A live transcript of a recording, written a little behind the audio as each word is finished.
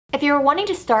If you're wanting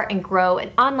to start and grow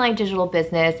an online digital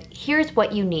business, here's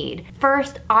what you need.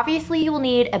 First, obviously you will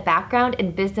need a background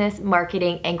in business,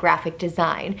 marketing, and graphic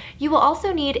design. You will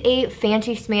also need a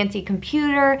fancy schmancy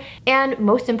computer, and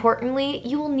most importantly,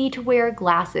 you will need to wear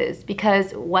glasses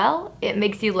because, well, it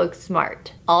makes you look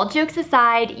smart. All jokes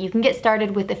aside, you can get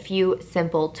started with a few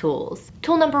simple tools.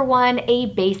 Tool number one,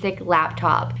 a basic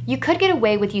laptop. You could get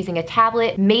away with using a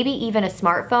tablet, maybe even a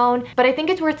smartphone, but I think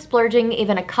it's worth splurging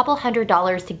even a couple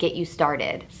 $100s to get you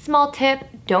started. Small tip,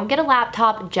 don't get a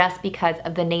laptop just because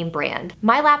of the name brand.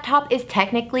 My laptop is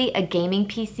technically a gaming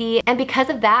PC, and because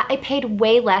of that, I paid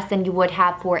way less than you would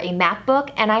have for a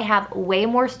MacBook, and I have way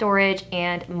more storage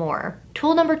and more.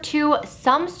 Tool number two,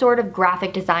 some sort of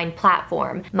graphic design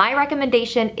platform. My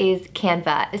recommendation is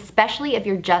Canva, especially if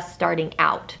you're just starting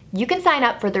out. You can sign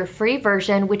up for their free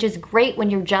version, which is great when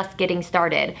you're just getting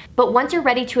started. But once you're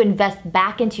ready to invest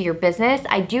back into your business,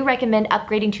 I do recommend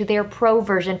upgrading to their pro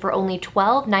version for only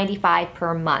 $12.95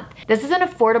 per month. This is an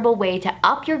affordable way to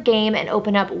up your game and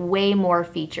open up way more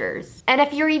features. And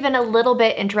if you're even a little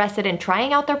bit interested in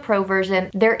trying out their pro version,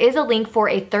 there is a link for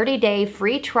a 30-day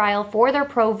free trial for their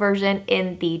pro version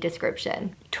in the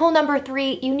description. Tool number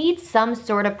three, you need some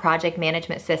sort of project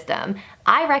management system.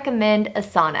 I recommend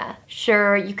Asana.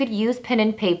 Sure, you could use pen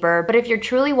and paper, but if you're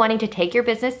truly wanting to take your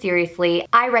business seriously,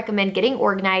 I recommend getting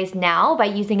organized now by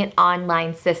using an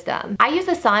online system. I use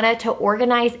Asana to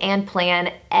organize and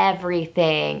plan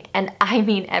everything, and I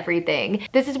mean everything.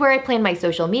 This is where I plan my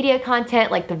social media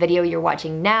content, like the video you're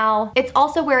watching now. It's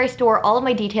also where I store all of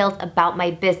my details about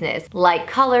my business, like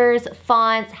colors,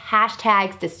 fonts,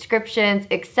 hashtags, descriptions,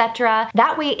 etc.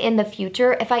 That way in the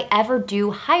future, if I ever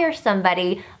do hire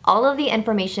somebody, all of the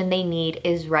information they need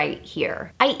is right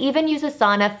here. I even use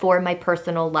Asana for my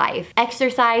personal life.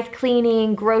 Exercise,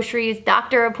 cleaning, groceries,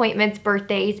 doctor appointments,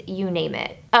 birthdays, you name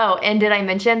it. Oh, and did I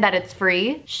mention that it's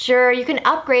free? Sure, you can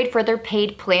upgrade for their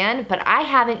paid plan, but I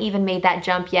haven't even made that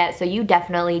jump yet, so you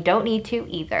definitely don't need to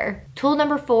either. Tool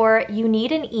number four, you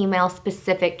need an email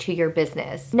specific to your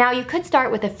business. Now, you could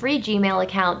start with a free Gmail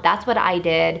account, that's what I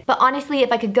did, but honestly,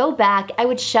 if I could go back, I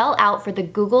would shell out for the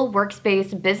Google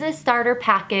Workspace Business Starter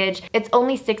Package. It's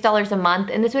only $6 a month,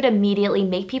 and this would immediately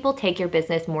make people take your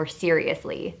business more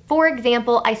seriously. For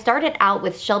example, I started out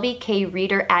with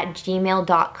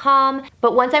shelbykreader@gmail.com,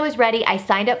 but once I was ready, I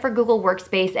signed up for Google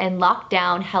Workspace and locked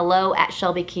down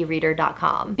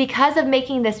hello@shelbykreader.com. Because of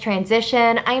making this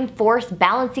transition, I am forced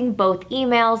balancing both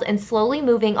emails and slowly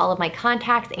moving all of my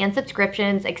contacts and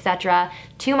subscriptions, etc.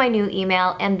 to my new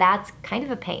email, and that's kind of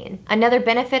a pain. Another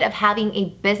benefit of having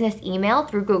a business email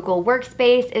through Google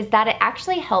Workspace is that it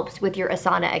actually helps with your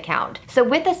Asana account. So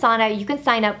with Asana, you can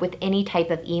sign up with any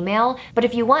type of email, but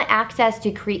if you want access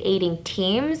to creating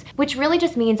teams, which really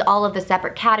just means all of the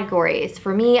separate categories.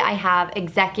 For me, I have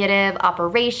executive,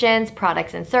 operations,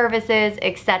 products and services,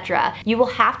 etc. You will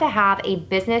have to have a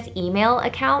business email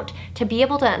account to be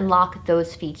able to unlock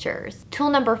those features. Tool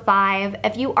number five,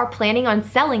 if you are planning on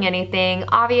selling anything,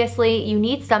 obviously you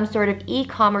need some sort of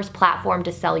e-commerce platform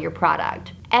to sell your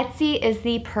product. Etsy is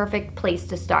the perfect place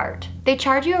to start. They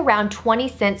charge you around 20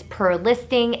 cents per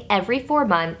listing every 4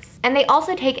 months, and they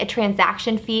also take a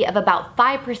transaction fee of about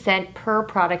 5% per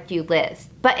product you list.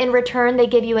 But in return, they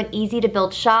give you an easy to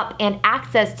build shop and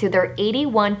access to their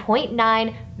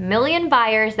 81.9 million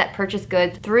buyers that purchase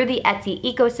goods through the Etsy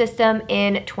ecosystem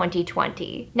in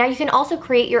 2020. Now you can also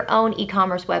create your own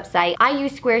e-commerce website. I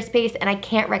use Squarespace and I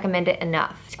can't recommend it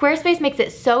enough. Squarespace makes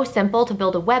it so simple to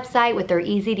build a website with their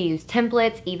easy to use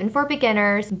templates, even for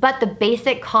beginners, but the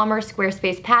basic commerce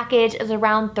Squarespace package is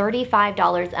around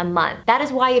 $35 a month. That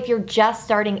is why if you're just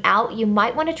starting out, you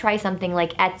might want to try something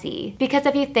like Etsy. Because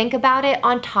if you think about it,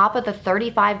 on top of the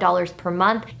 $35 per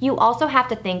month, you also have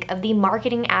to think of the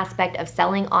marketing aspect of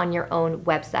selling on your own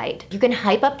website. You can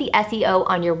hype up the SEO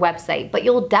on your website, but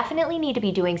you'll definitely need to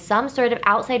be doing some sort of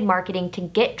outside marketing to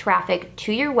get traffic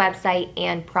to your website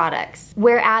and products.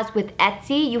 Whereas with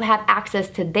Etsy, you have access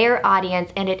to their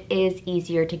audience and it is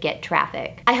easier to get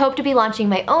traffic. I hope to be launching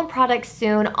my own products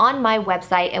soon on my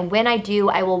website, and when I do,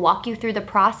 I will walk you through the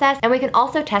process and we can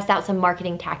also test out some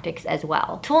marketing tactics as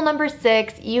well. Tool number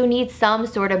six, you need some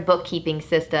sort of bookkeeping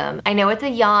system. I know it's a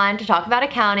yawn to talk about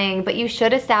accounting, but you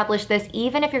should establish this even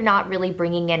even if you're not really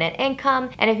bringing in an income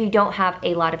and if you don't have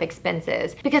a lot of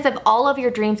expenses. Because if all of your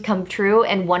dreams come true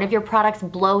and one of your products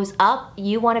blows up,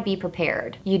 you want to be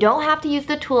prepared. You don't have to use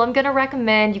the tool I'm going to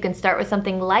recommend. You can start with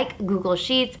something like Google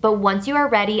Sheets, but once you are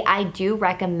ready, I do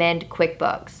recommend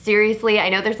QuickBooks. Seriously, I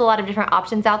know there's a lot of different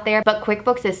options out there, but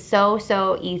QuickBooks is so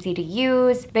easy to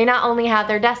use. They not only have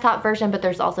their desktop version, but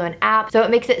there's also an app, so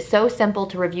it makes it so simple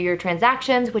to review your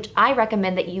transactions, which I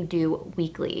recommend that you do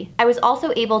weekly. I was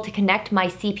also able to connect my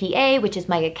CPA, which is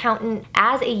my accountant,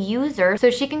 as a user,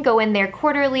 so she can go in there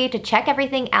quarterly to check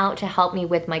everything out to help me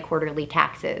with my quarterly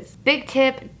taxes. Big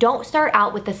tip, don't start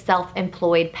out with the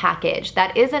self-employed package.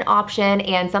 That is an option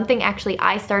and something actually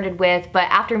I started with, but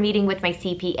after meeting with my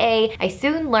CPA, I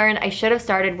soon learned I should have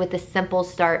started with the Simple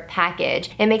Start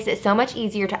package. It makes it so much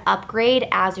easier to upgrade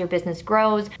as your business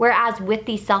grows, whereas with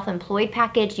the self-employed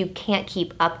package, you can't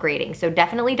keep upgrading. So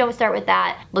definitely don't start with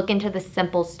that. Look into the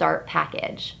Simple Start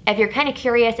package. If you're kind of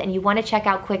curious and you want to check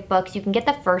out QuickBooks, you can get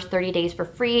the first 30 days for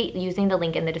free using the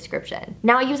link in the description.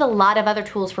 Now, I use a lot of other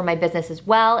tools for my business as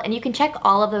well, and you can check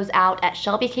all of those out at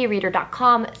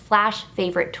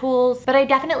shelbykreader.com/favorite tools, but I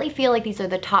definitely feel like these are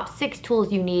the top 6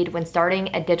 tools you need when starting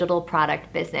a digital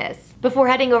product business. Before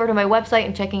heading over to my website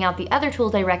and checking out the other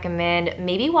tools I recommend,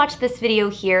 maybe watch this video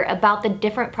here about the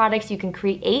different products you can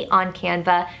create on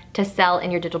Canva to sell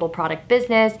in your digital product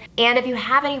business. And if you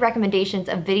have any recommendations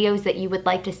of videos that you would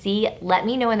like to see, let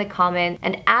me know in the comments.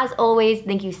 And as always,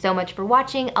 thank you so much for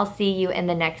watching. I'll see you in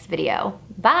the next video.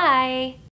 Bye!